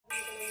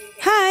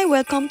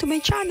welcome to my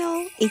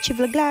channel, Ichie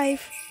Vlog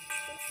Life.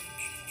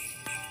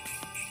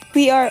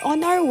 We are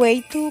on our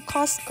way to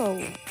Costco.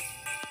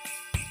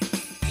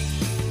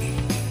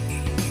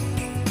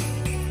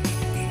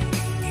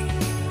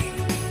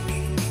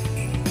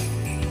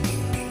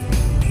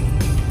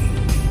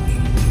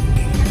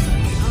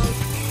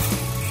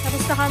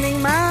 Tapos na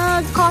kaming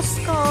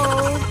mag-Costco.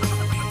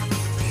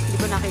 Hindi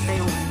ko nakita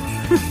yung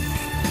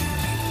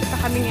Punta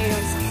kami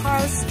ngayon sa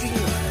Carl's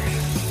Jr.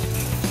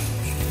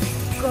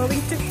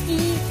 Going to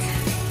eat.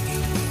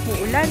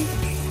 Muulan.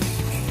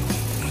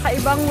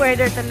 Kakaibang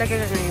weather talaga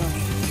ngayon.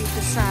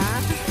 Dito sa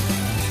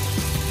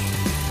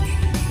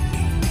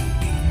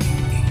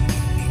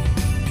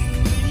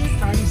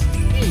times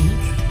 8.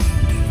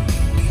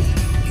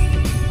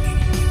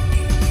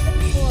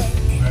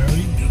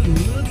 Very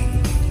good.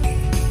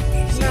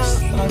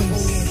 6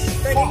 times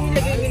 4.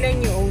 Ilagay nila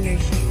yung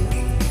ownership.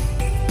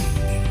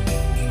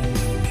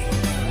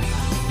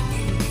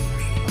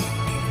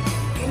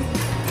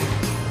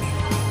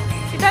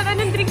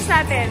 Anong drinks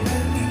natin?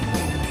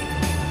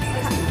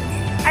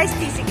 Iced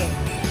tea, sige.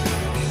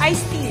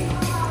 Iced tea.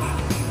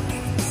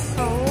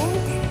 So,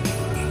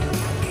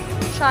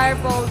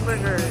 charcoal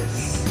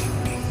burgers.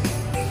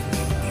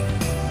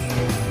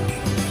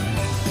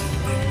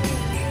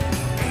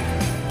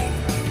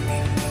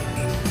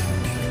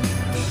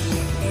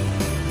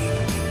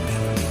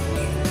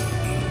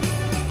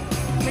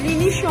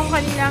 Malinis yung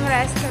kanilang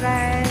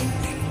restaurant.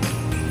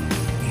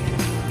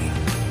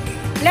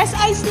 Less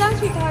ice lang,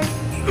 sweetheart.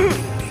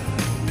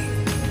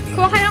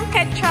 Kuha ka ng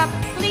ketchup,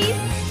 please.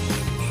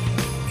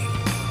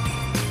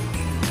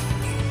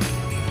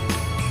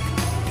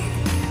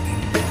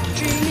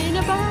 Dreaming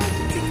about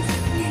things.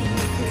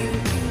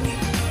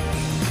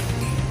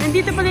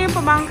 Nandito pala yung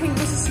pamangkin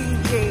ko si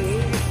CJ.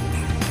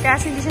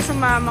 Kasi hindi siya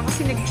sumama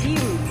kasi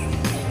nag-gym.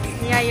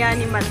 Niyaya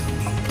ni Matt.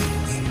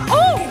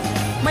 Oh!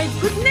 My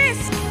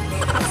goodness!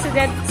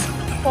 Accident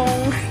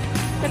pong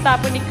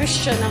natapon ni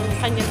Christian ng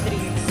kanyang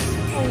drinks.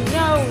 Oh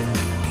no!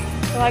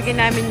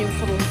 Tawagin namin yung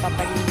fruit,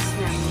 papalinis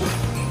namin.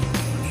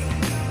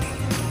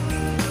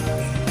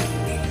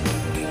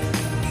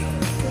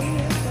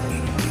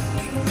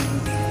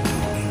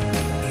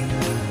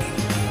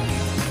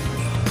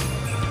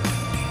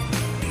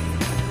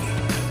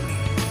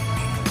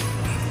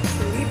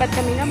 So, lipat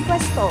kami ng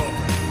pwesto.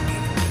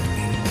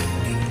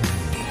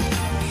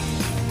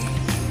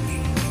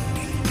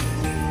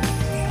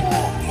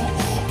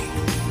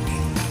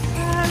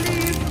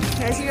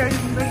 Guys, your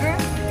burger?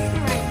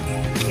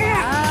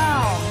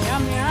 Wow!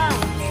 Yum, yum!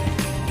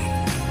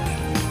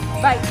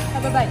 Bite!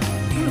 Have a bite!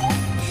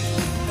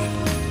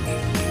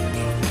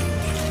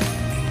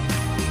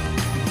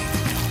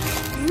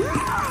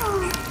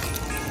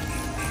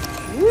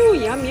 Ooh,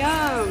 yum,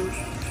 yum!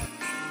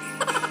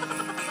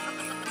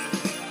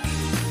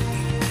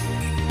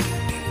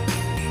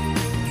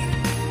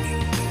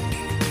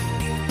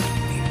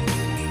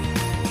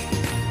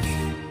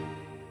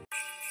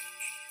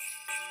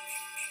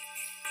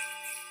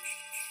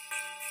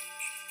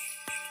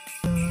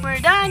 We're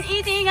done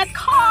eating at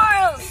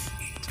Carl's!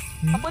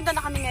 Papunta na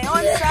kami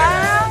ngayon sa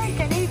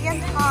Canadian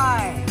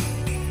Tire.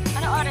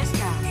 Ano oras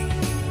na?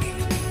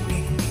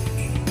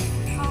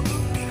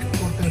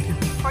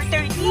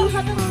 4:30?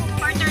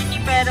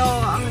 4:30 pero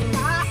ang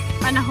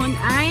panahon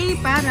ay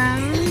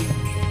parang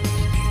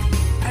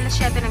alas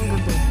 7 ng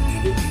gabi.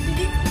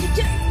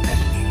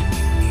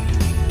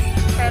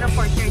 Pero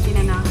 4:30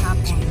 na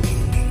nakahapon.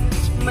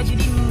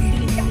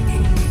 Madilim-dilim.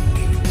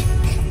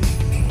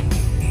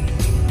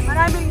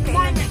 Marami rin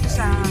kainan dito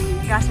sa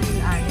gasoline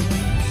alley.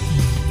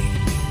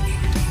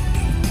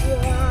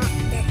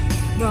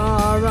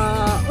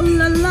 Rara,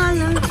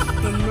 ulalala,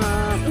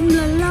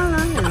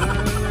 ulalala,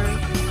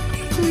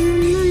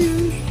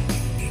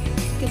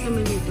 kita mo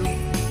dito.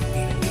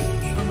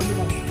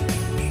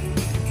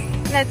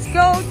 Let's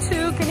go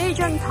to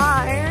Canadian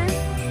Tire.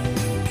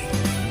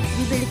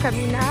 Bibili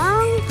kami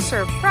ng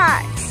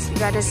surprise. You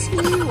gotta see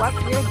what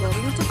we're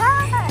going to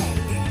buy.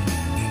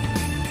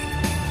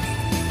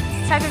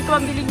 Excited ko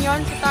ang bilhin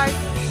yun sa Tarte.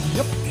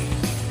 Yup.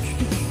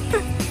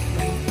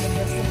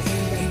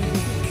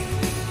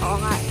 Oo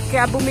nga.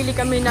 Kaya bumili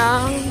kami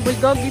ng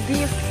bulgogi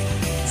beef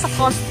sa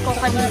Costco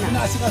kanina.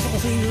 Inaasikaso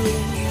kasi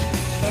yung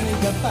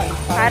Canadian Tire.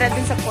 Para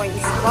din sa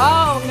points.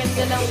 Wow! Ang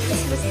ganda ng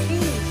Christmas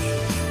tree.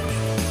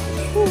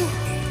 Whew.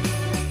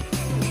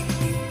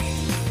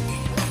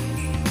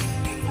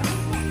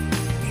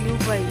 Ano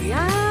ba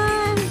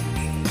yan?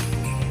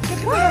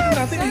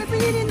 Saan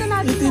pinili na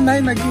natin?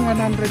 89 naging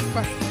 100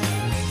 pa.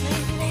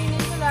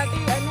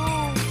 Dati,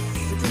 ano?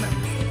 Ito na.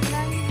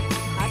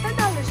 Ata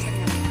dollars na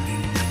yan.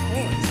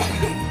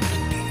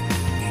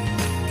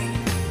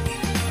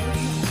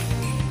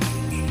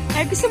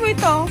 Eh, gusto mo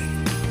ito?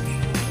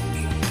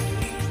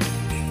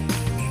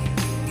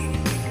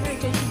 Ano,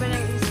 change ba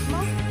ng isip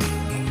mo?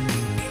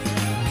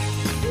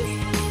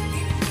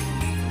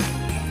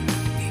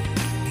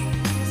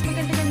 Mas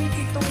maganda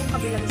gamitin itong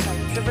kabilang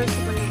side.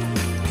 Reversible na lang.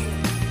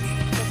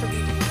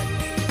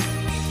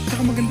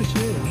 Saka maganda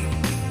siya.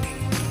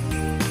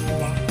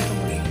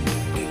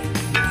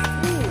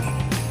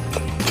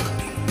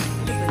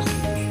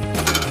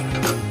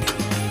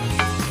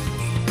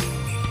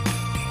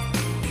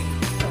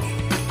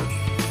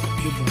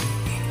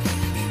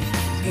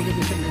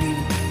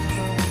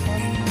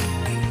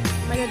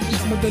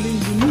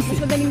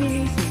 madaling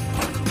nilisin.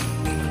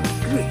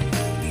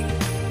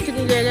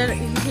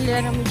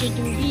 Hilera mo dyan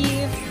yung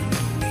beef.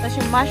 Tapos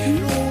yung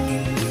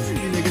mushroom.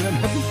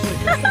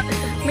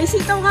 May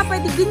sitaw nga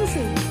pwede beans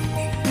eh.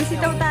 May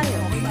sitaw tayo.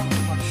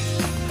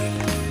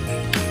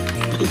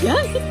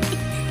 Ayan.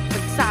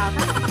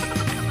 Pagsaka.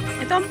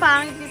 Ito ang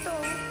pangit nito.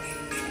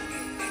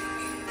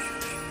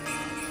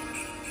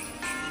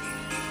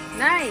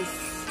 Nice.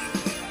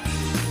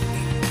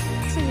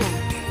 Saan yan?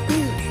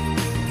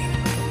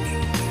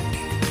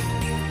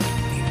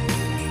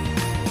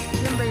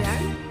 Yan ba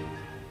yan?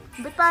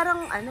 Ba't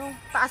parang ano,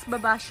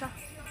 taas-baba siya?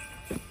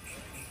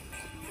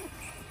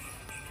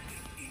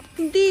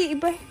 Hindi,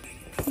 iba.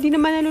 Hindi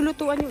naman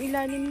nalulutuan yung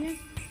ilalim niya.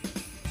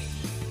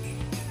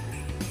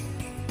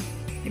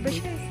 Iba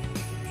siya.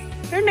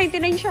 Pero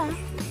 99 siya.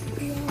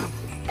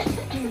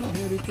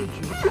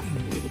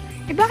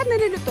 Eh, bakit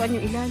nalulutuan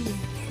yung ilalim?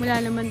 Wala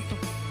naman to.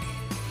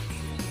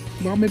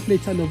 Baka may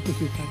plate sa loob to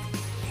sikat.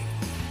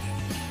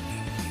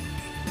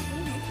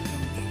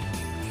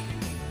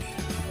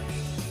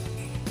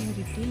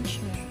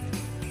 Heritage siya.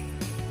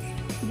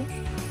 Diba?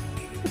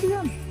 Pati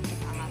yan.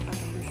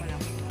 Patayin ko lang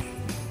ito.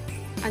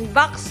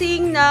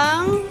 Unboxing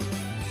ng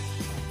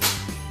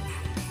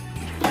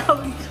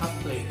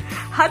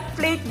hot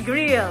plate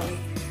grill.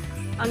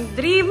 Ang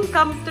dream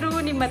come true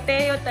ni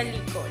Mateo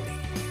Talicol.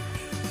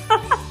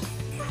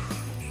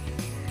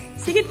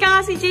 Sigit ka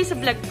nga CJ sa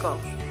vlog ko.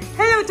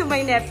 Hello to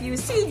my nephew,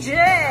 CJ!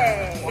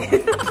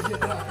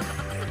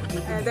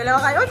 Dalawa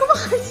kayo. Ay,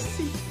 kumakain si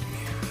CJ.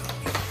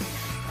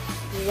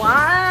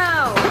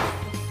 Wow!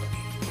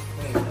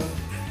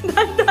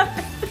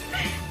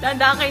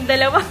 Dada kayong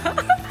dalawa.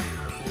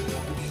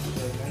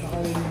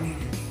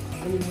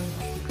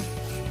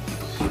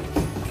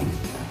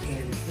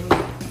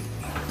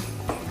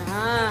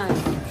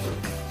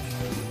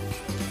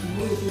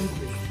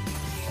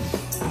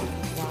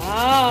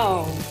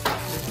 Wow!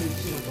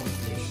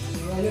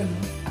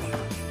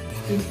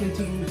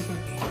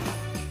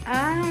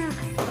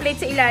 Plate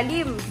sa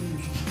ilalim.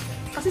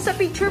 Kasi sa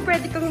picture,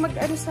 pwede kang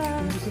mag-ano sa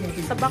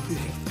box.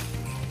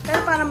 Pero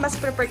parang mas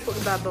prepared ko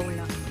ibabaw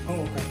lang.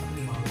 Oo, okay.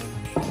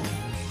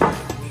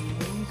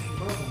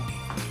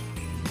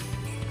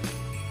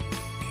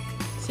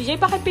 CJ,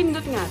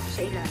 pakipindot nga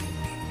sa ilalim.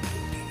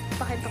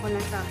 Pakita ko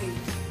lang sa akin.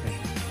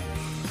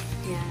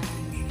 Yan.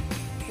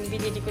 Yung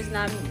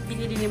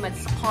binili ni Matt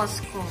sa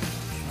Costco.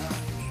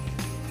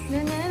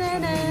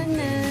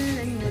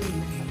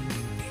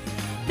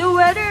 The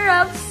weather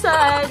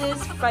outside is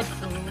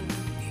frightful.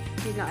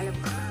 Hindi na alam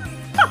ko.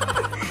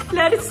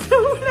 Let it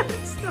snow, let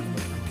it snow.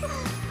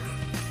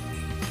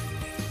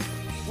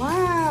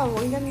 Wow,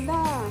 ang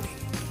ganda.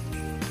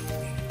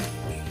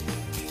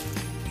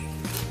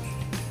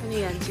 Ano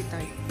yan, si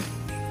Tart?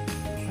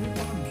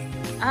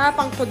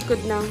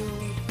 Pangkudkod ng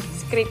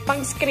scrape.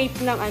 Pang-scrape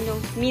ng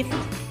meat.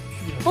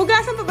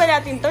 Hugasan pa ba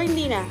natin to?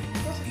 Hindi na.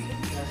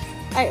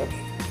 Ay,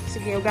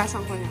 sige,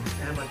 hugasan ko na.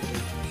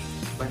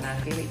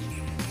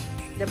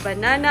 The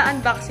banana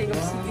unboxing of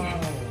CJ.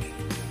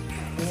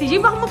 CJ,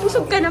 baka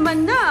mabusog ka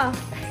naman na.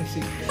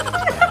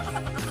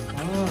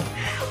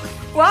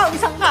 Wow,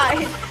 isang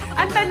kain.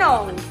 Ang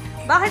tanong,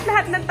 bakit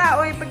lahat ng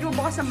tao ay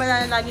pagbubukas ng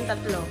banana laging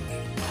tatlo?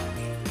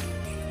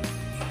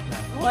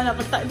 Wala,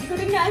 hindi ko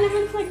rin naalam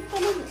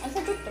ang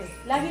sagot eh.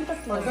 Laging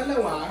tatlo. Pag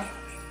dalawa,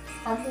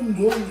 ang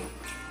unggong.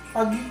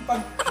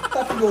 Pag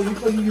tatlo,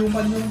 yung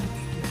human yung...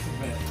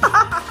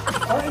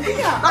 Hindi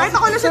nga. Nakita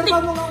ko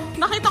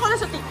na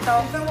sa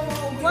TikTok.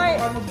 Why?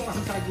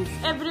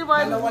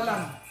 Everyone. Dalawa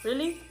lang.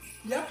 Really?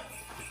 Yep.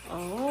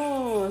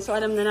 Oh, so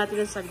alam na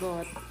natin ang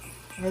sagot.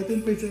 Ito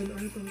yung plate sa ito.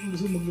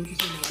 Gusto magluto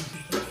sa mga.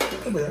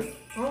 Ito ba yan?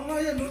 Oo nga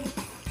yan.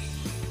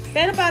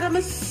 Pero para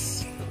mas...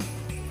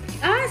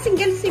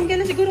 single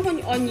na siguro kung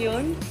yung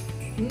onion.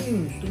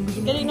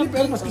 Galing na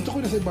pero mas gusto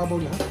ko na sa ibabaw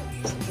lahat.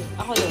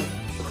 Ako yun.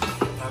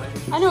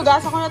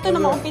 Gasa ko na ito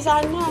na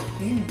maumpisahan na.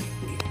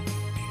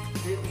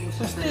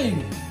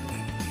 Sustain.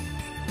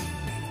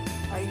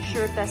 Are you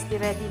sure Testy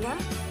ready na?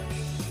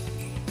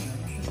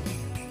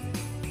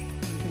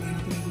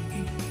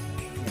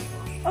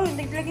 Oh,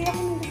 naglagay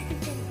ako ng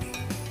dito.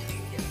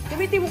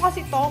 Gamitin mo kasi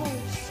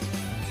tongs.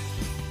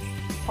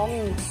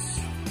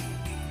 Tongs.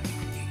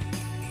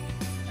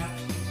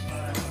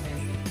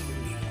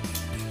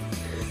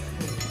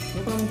 Ano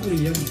pa ang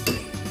Korean?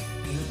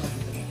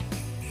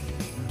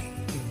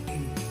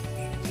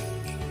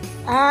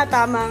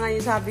 Tama nga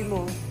yung sabi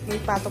mo. May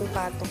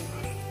patong-patong.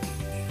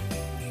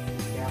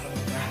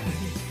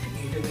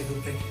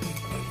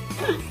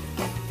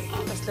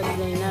 Tapos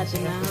lagyan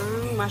natin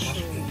ng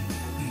mushroom.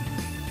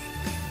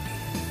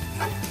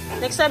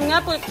 Next time nga,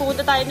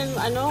 pupunta tayo ng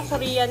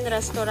Korean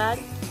restaurant.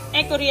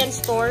 Korean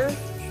store.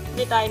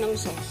 Bili tayo ng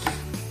sauce.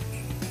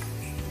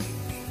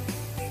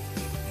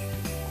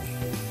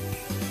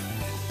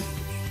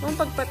 Ang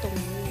pagpatong.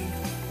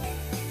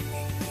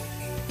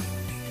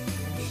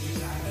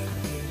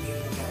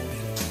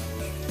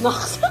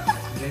 Nox.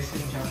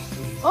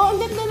 Oh, ang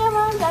ganda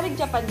naman. Galing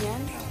Japan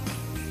yan.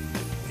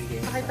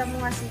 Pakita mo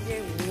nga CJ.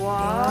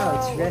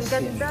 Wow, ang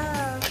ganda.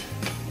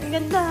 Ang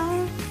ganda.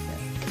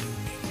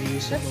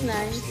 That's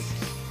nice.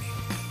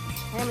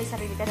 Ayan, may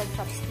sarili ka ng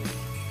chopstick.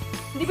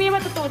 Hindi ba yung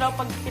matutunaw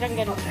pag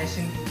pinanggano?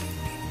 Resin.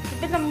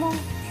 Tignan mo.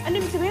 Ano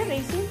yung sabihin?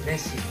 Resin?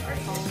 Resin.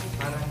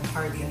 Parang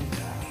hardened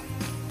ka.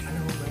 Ano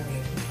mo ba yung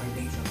resin?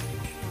 Hardened sa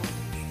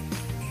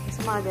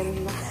Sa mga ganun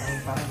na.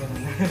 Parang ganun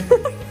na.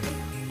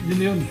 Yun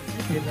na yun.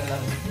 Yun na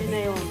lang. Yun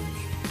na yun.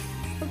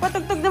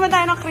 Magpatugtog naman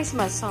tayo ng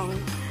Christmas song.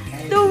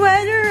 The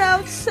weather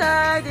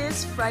outside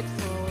is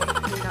frightful.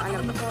 Hindi na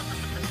alam ko.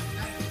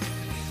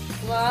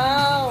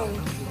 Wow!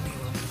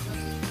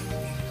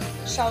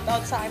 Shout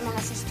out sa aking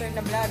mga sister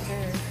na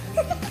vlogger.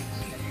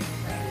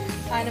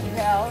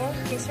 Annabelle,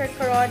 Kingsford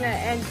Corona,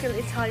 and Phil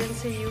Italian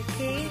sa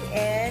UK,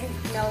 and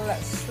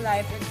Mel's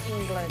Life in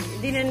England.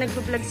 Hindi na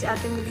nag-vlog si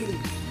Ate Mili.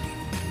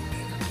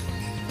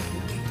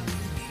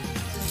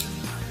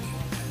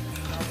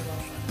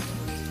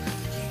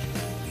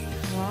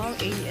 Wow,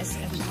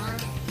 ASMR.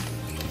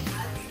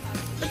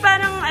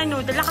 Parang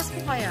ano, dalakas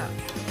ko kaya.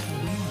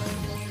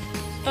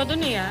 Todo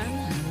na yan.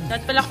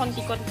 Dapat pala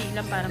konti-konti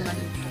lang para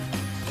maluto.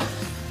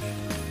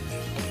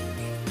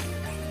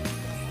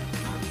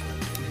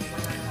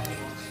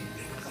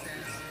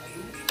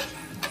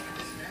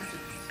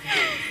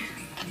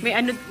 May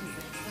ano...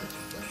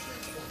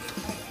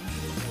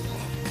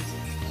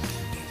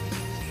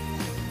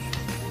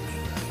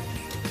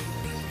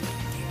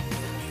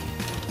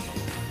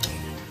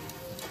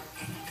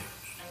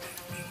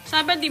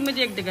 Sabi di mo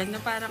diagdagan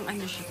na parang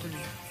ano siya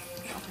tuloy.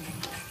 Okay.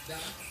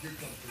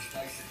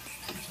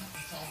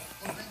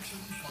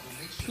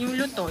 Yung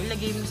luto,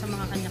 ilagay mo sa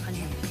mga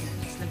kanya-kanya.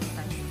 Tapos lagay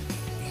tayo.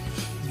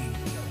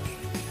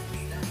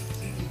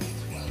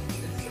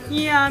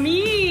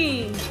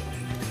 Yummy!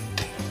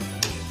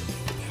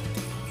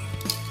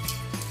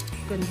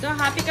 Ganda.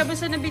 Happy ka ba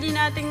sa nabili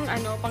nating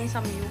ano, pang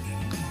samyu?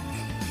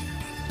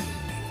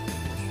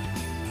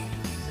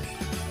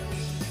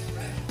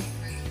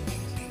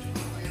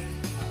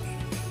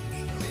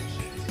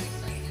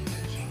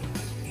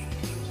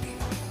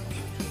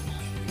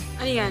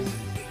 Ano yan?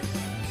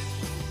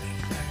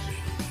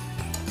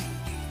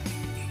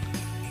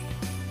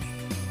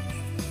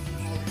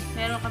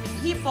 Meron kaming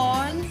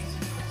hipon,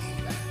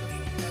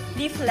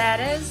 beef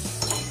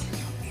lettuce,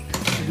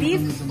 beef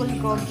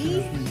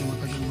bulgogi,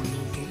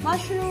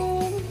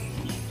 mushroom,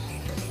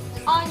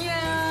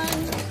 onion,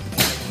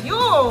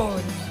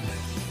 yun!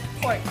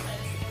 Pork.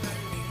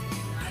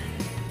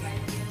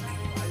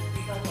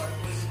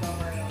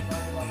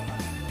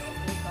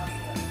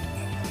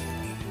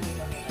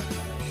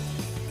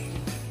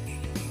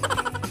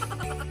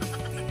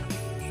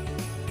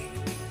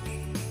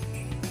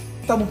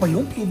 Kita mo pa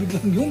yun? Tubig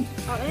lang yun.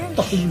 Oh, ayan.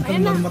 Takil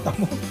lang ng mata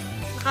mo.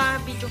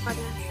 Naka-video ka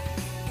na.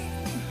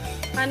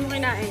 Paano mo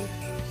kinain?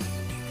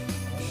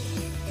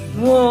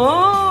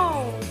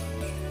 Wow!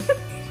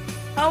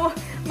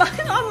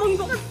 Bakit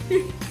nakamunggo ka?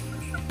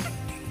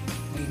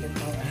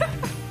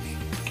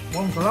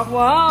 Wow, sarap.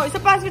 Wow! Isa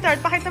pa,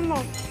 sweetheart. Pakita mo.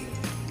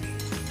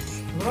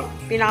 Sarap.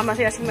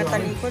 Pinakamasayasing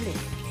matalikol eh.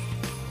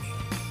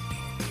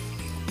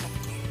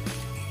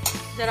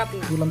 Sarap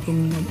na. Kulang tong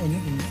ano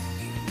niya.